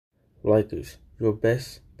Lakers, your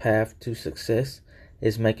best path to success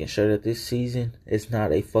is making sure that this season is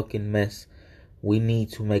not a fucking mess. We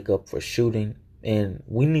need to make up for shooting, and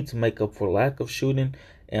we need to make up for lack of shooting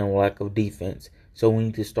and lack of defense. So we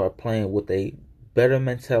need to start playing with a better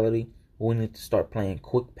mentality. We need to start playing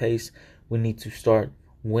quick pace. We need to start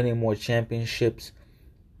winning more championships.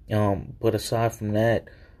 But aside from that,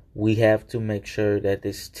 we have to make sure that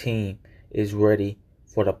this team is ready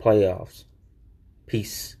for the playoffs.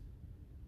 Peace.